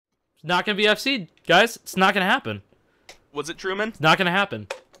It's not gonna be FC, guys. It's not gonna happen. Was it Truman? It's not gonna happen.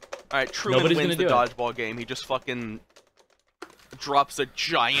 Alright, Truman Nobody's wins the gonna do dodgeball game. He just fucking drops a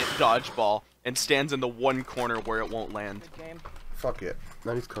giant dodgeball and stands in the one corner where it won't land. Fuck it.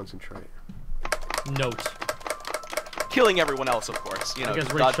 I need to concentrate. Note. Killing everyone else, of course. You know, I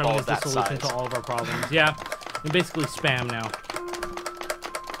guess rage dodgeball is is the that solution size. to all of our problems. Yeah, and basically spam now.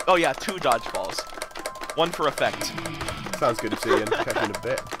 Oh yeah, 2 dodgeballs. One for effect. Sounds good to see you. Catch you in a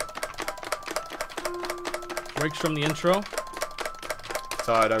bit. Breaks from the intro.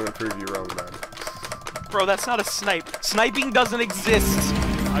 Tired, I'm gonna prove you wrong, man. Bro, that's not a snipe. Sniping doesn't exist.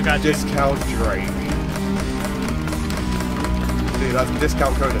 I got you. Discount Drake. Dude, that's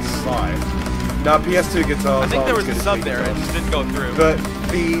discount code aside. Now PS2 guitars. I think there was aren't a as sub good as there, it guitars. just didn't go through. But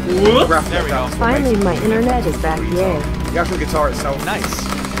the graphical There we go. dance Finally, makes my it internet is back. really Yay. tough. The actual guitar itself, Nice.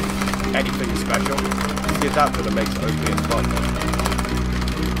 anything is special. It's the adapter that makes it OP and fun.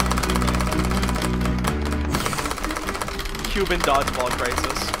 Cuban dodgeball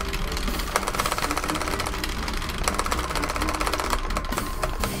crisis.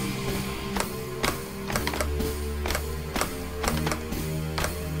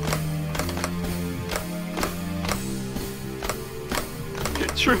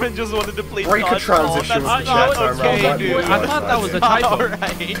 Truman just wanted to play Break a dodgeball. transition That's with the not chat time, okay, right? dude. I thought that was a typo,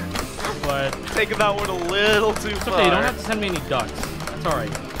 Alright. but Taking that one a little too it's far. okay. You don't have to send me any ducks. That's all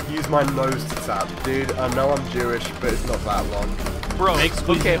right. Use my nose to tap. Dude, I know I'm Jewish, but it's not that long. Bro, Make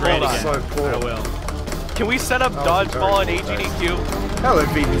squeeze okay, great hold on. again. So poor. I will. Can we set up That was dodgeball and very cool, AGDQ? Hello,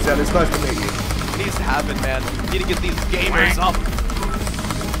 VDZ. It's nice to meet you. Needs to happen, man. Need to get these gamers up.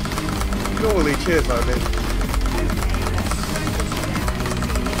 Coolly, cheers, homie.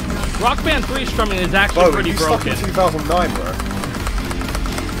 Rock Band 3 strumming is actually Whoa, pretty you stuck broken. in 2009, bro.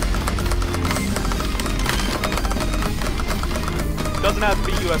 Doesn't have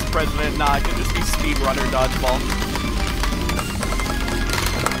to be US president. Nah, it can just be speedrunner dodgeball.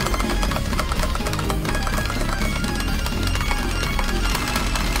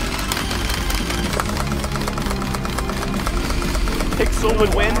 Pixel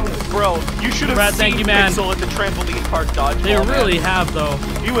would win? Bro, you should have Brad, seen thank you, man. Pixel at the trampoline park dodgeball, They really man. have though.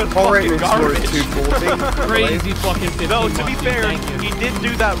 He was Call fucking rating score is garbage. 240. Crazy fucking 15 No, to be months, dude. fair, Thank you. he did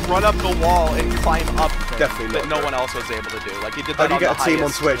do that run up the wall and climb up Definitely that not no good. one else was able to do. Like, he did How that do you on get the a team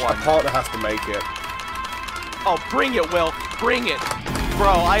on highest Switch? one. A partner has to make it. Oh, bring it, Will. Bring it.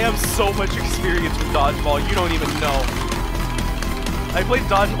 Bro, I have so much experience with dodgeball, you don't even know. I played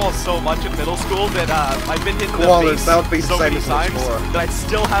dodgeball so much in middle school that I've been hitting the Koalas, base that would be the so same many as Witch times Four. that I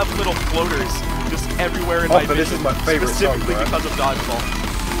still have little floaters just everywhere in Oh, my but this vision, is my favorite song, specifically bro. because of dodgeball.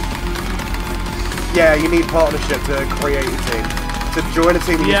 Yeah, you need partnership to create a team. To join a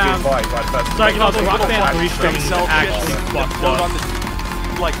team, you need to Yeah. be invited by the person. So I can also Rock Band 3 Fake strumming is selfies actually that fucked float up. on the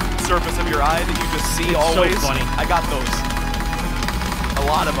like surface of your eye that you just see It's so always. funny. I got those. A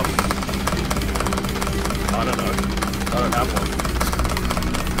lot of them. I don't know. I don't have one.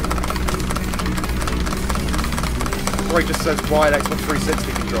 Roy just says wide Xbox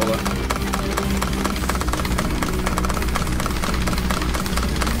 360 controller.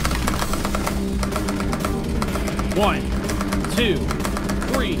 One, two,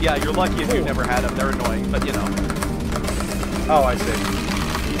 three. Yeah, you're lucky if you've never had them. They're annoying, but you know. Oh, I see.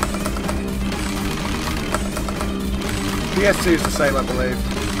 PS2 is the same, I believe.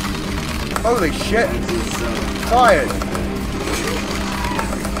 Holy shit! Tired!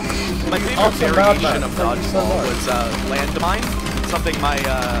 My Oh, favorite so bad, variation man. of Thank you so dodgeball much. was landmine. Something I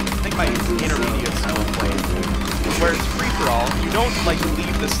think my intermediate school played. Where it's free for all. You don't like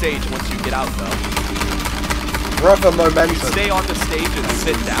leave the stage once you get out though. Brother You momentum. stay on the stage and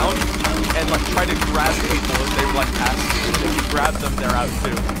sit down and like try to grab people as they like pass you. If you grab them, they're out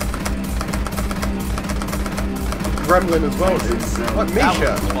too. Gremlin as well, dude. Like That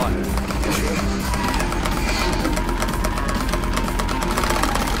Misha. was fun.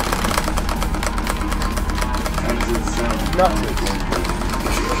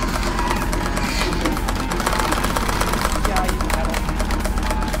 Nutters.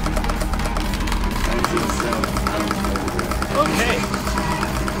 Okay.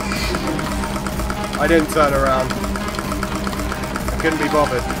 I didn't turn around. I couldn't be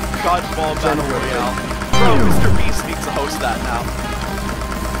bothered. Dodgeball Battle Royale. Bro, Mr. Beast needs to host that now.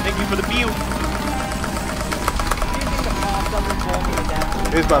 Thank you for the view.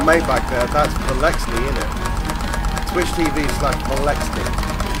 Here's my mate back there. That's Valexny, innit? Twitch TV/Valexny.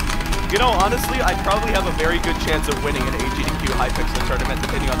 You know, honestly, I'd probably have a very good chance of winning an AGDQ Hypixel tournament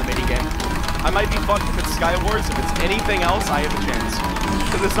depending on the minigame. I might be fucked if it's Skywars. If it's anything else, I have a chance.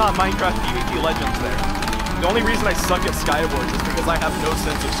 Because it's not Minecraft PvP Legends there. The only reason I suck at Skywars is because I have no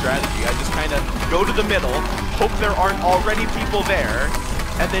sense of strategy. I just kind of go to the middle, hope there aren't already people there,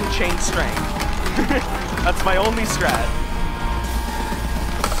 and then chain strength. That's my only strat.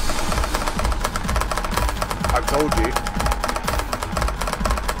 I told you.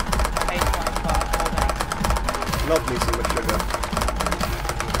 Love me some sugar.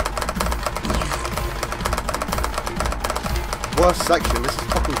 Worst section, this is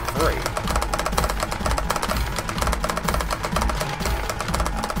fucking free.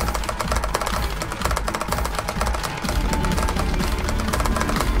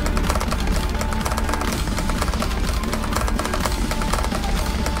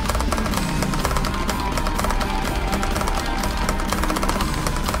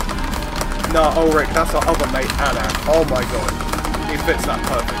 No, Ulrich, that's our other mate, Anna. Oh my god. He fits that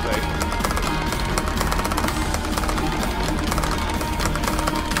perfectly.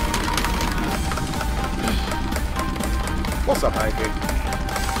 What's up, Hanky?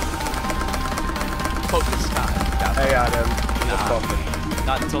 Focus time. Hey, Adam. Nah,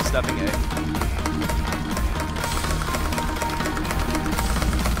 not until stepping A.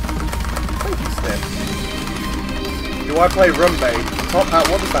 Thank you, Snip. Do I play Rumbe? Top hat,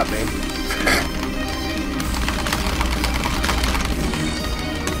 what does that mean?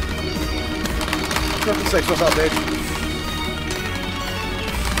 Triple six, what's up, bitch?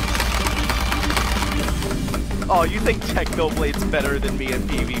 Oh, you think Technoblade's better than me in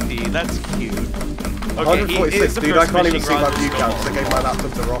PvP? That's cute. Okay, 146, dude, I can't even see my view count because I gave my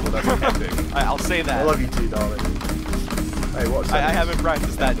laptop to Rockle, that's epic. I'll say that. I love you too, darling. Hey, what's that? I haven't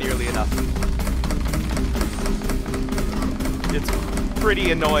practiced that nearly enough. It's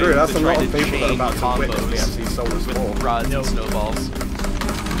pretty annoying True, that's to a try lot to of people that are chain about to witness me combos see Soulless with fall. rods and snowballs.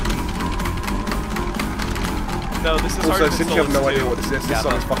 No, this is Also, harder than since you have no Soulless idea 2, what this is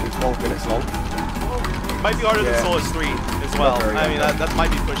Gabba. fucking 12 minutes long. Might be harder Yeah. than Soulless 3 as well. very I mean, that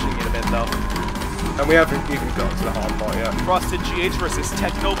might be pushing it a bit though. And we haven't even gotten to the hard part yet. Frosted GH versus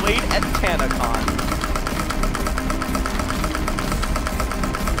Technoblade at Tanacon.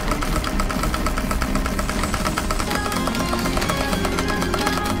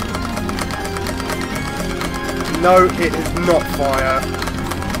 No, it is not fire.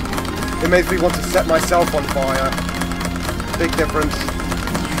 It makes me want to set myself on fire. Big difference.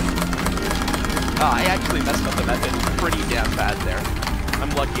 I actually messed up the method pretty damn bad there. I'm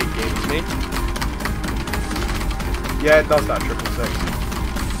lucky it gave me. Yeah, it does that, 666.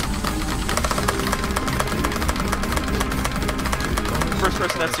 First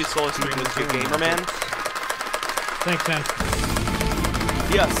person FC Soulless 3 was good gamer, man. Thanks, man.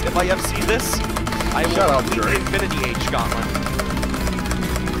 Yes, if I FC this, I will Shut up, complete the Drake. Infinity H Gauntlet.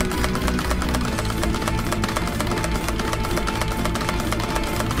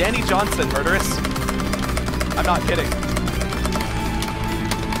 Danny Johnson, murderous. I'm not kidding.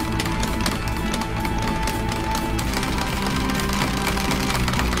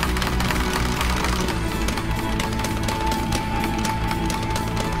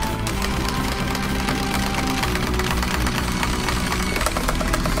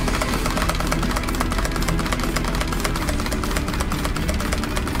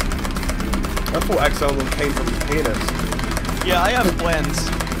 I thought XL came from his penis. Yeah, I have plans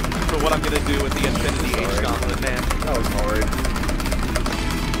for what I'm gonna do with the Infinity H Gauntlet, man. That was horrid.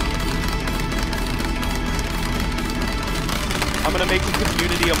 I'm gonna make the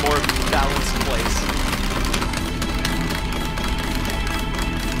community a more balanced place.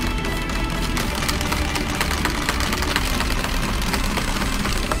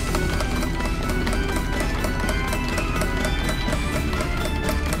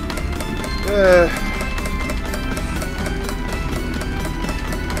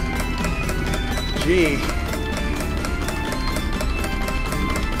 Gee.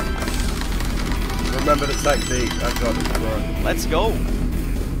 Remember the technique. I got it wrong. Let's go.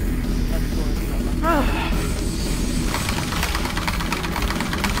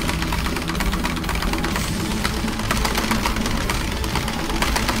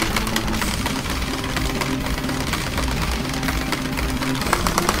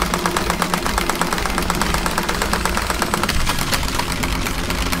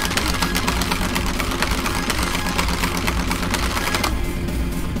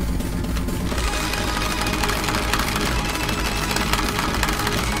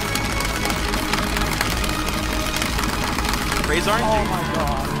 Raise RNG. Oh my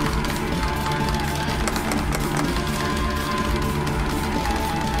god.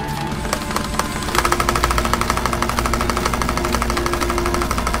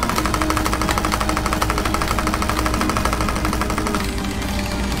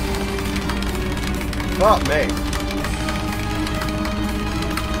 Fuck me.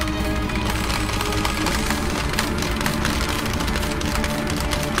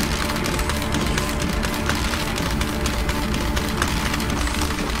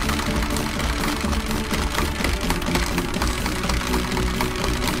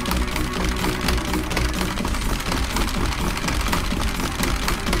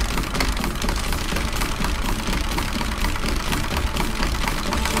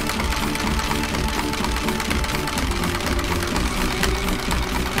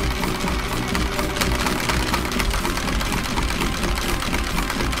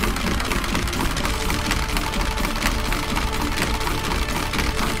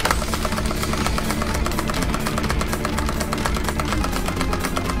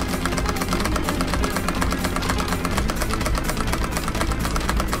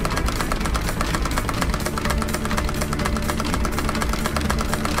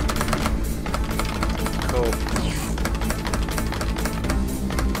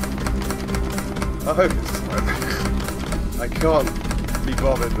 I hope it's slow. I can't be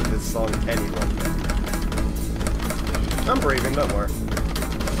bothered with this song any longer. I'm breathing, don't worry.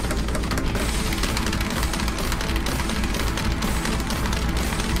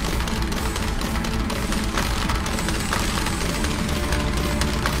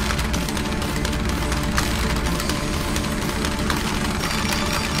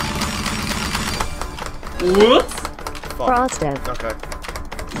 Whoops! Frosted. Okay.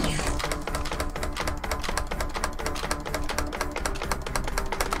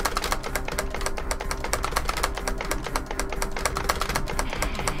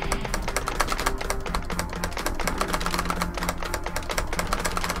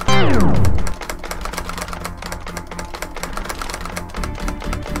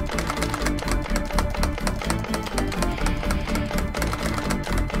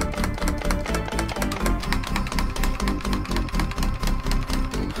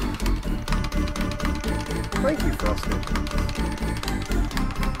 Thank you, Frosty.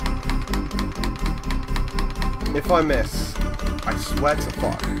 If I miss, I swear to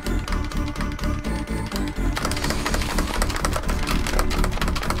fuck.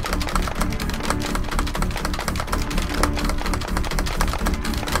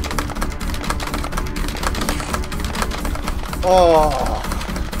 Oh.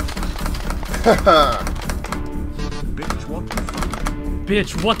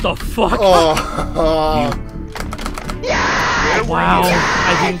 Bitch, what the fuck? Oh. Wow,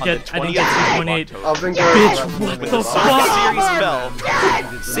 I didn't get 6.8. I've been going Bitch, for what that the for fuck? Series fell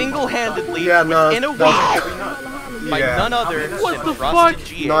single-handedly Yeah, no, in a week by none other What than the Frosted fuck?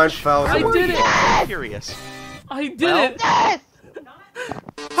 GH. 9,000. I did it! I'm curious. I did Well, it!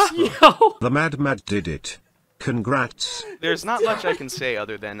 Yo! The Mad did it. Congrats. There's not much I can say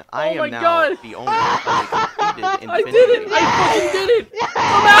other than I Oh my am now God. the owner of a completed I Infinity. did it! I fucking did it!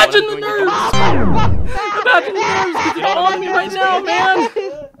 Imagine the nerves! Imagine the nerves because it's on me right now, man!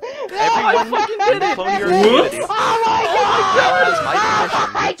 Everyone fucking did it. clone your Whoops. Infinity has my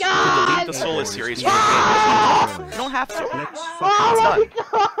permission to delete the Soulless series from the game. You don't have to. Let's It's done.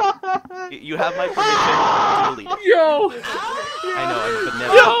 You have my permission to delete it. Yo! I know, I'm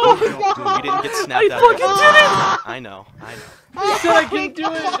Yo! You didn't get I snapped out fucking of did it! I know. They said I couldn't do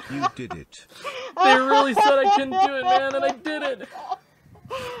it! You did it. They really said I couldn't do it, man, and I did it!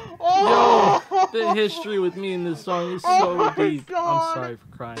 Yo, the history with me in this song is so deep. I'm sorry for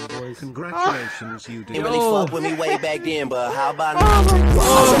crying, boys. Congratulations, you did You it. really Oh. fucked with me way back then, but how about now?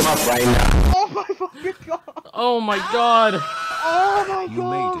 I'm up right now. Oh my fucking god! Oh my god! Oh my You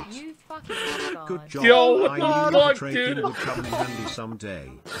god! made it. You fucking god. Good job. Yo, what I the knew fuck, the trade dude? would come in handy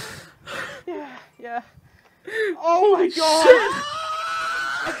someday. Yeah. Oh my god!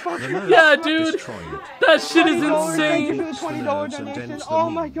 The nerves Yeah, dude! destroyed. That shit is Thank you insane! for the $20 Nerves and donation. dents the Oh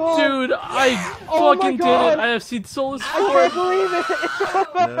my meat. god! Dude, I Oh my fucking did God. it! I have seen Soulless I can't 4! believe it!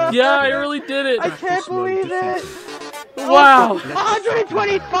 Nerves Yeah, I dead. really did it! I can't believe it! Wow!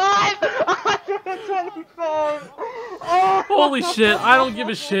 125! 125! Oh! Holy shit, I don't give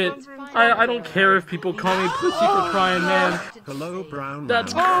a shit. I don't care if people call me pussy for crying, man. Hello, Brown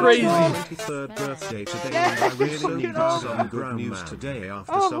That's Man. crazy. 23rd birthday today, and I really need some good news today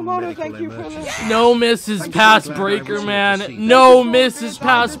after Oh, some Momoto, medical thank you for emergency. listening. No Mrs. Pass Breaker, man. No Mrs.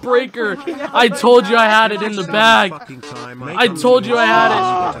 Pass Breaker. I told you I had it in the bag. I told you I had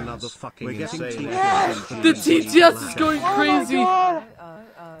it. Another fucking We're getting insane Yes. fucking The insane TTS is going Oh my crazy. god! Oh.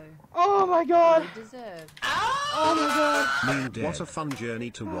 Oh my god! You deserve. Oh my god! Mean dead. What a fun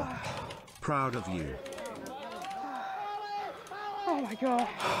journey to watch. Proud of you. Oh my god!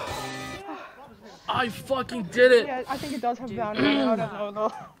 I fucking did it. Yeah, I think it does have value. I don't know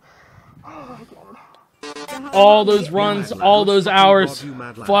though. Oh my god. All those runs, all those hours.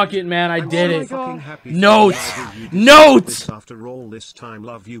 Fuck it, man. I did it. Fucking happy Note! for you. Note! This after all this time,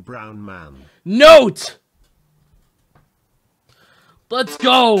 love you, Brown Man. Note! Let's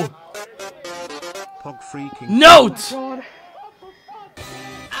go! Pog freaking. Note! God.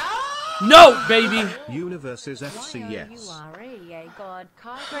 Note, baby! Universes FC, You yes. are a god.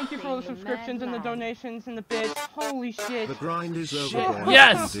 Thank you for all the subscriptions and the donations and the bits. Holy shit. The grind is over, boys.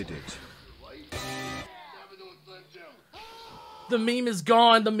 Yes! You did it. The meme is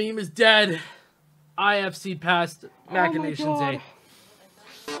gone. The meme is dead. IFC passed Machinations God.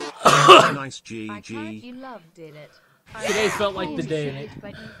 A. Nice I thought GG. you loved did it. Today felt like the day,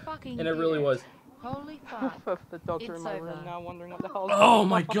 But you fucking and it did really it. was. Holy fuck. The doctor It's in my over. room now wondering what the hell. Oh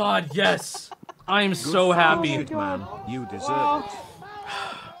my god, yes! I am so happy. Good man. You deserve Wow.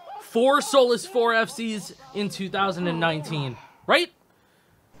 it. 4 Soulless 4 FCs in 2019. Right?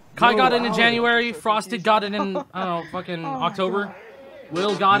 Kai got it in January, Frosted got it in, I don't know, fucking October.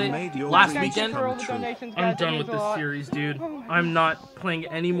 Will got You it made your last dreams weekend. come For all the true. donations, I'm guys, done it with means a this lot. series, dude. Oh my I'm not playing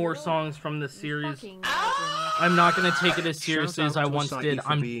any more songs from this series. Fucking legend. I'm not gonna take it as seriously as Shout I out to once Acai did. for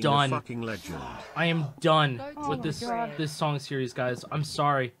I'm being a done. fucking legend. I am done Oh with my this God. this song series, guys. I'm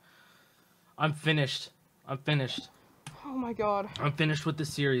sorry. I'm finished. I'm finished. Oh my god. I'm finished with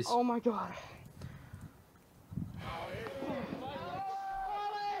this series. Oh my god.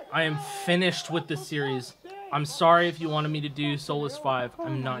 I am finished with this series. I'm sorry if you wanted me to do Soulless 5.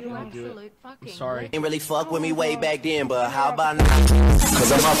 I'm not You gonna do it. absolute I'm fucking sorry. Ain't really fuck with me way back then, but how about now?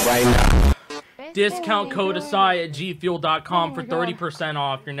 Cause I'm up right now. Best Discount code Acai at gfuel.com Oh for my God. 30%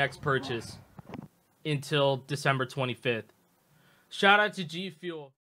 off your next purchase until December 25th. Shout out to G Fuel.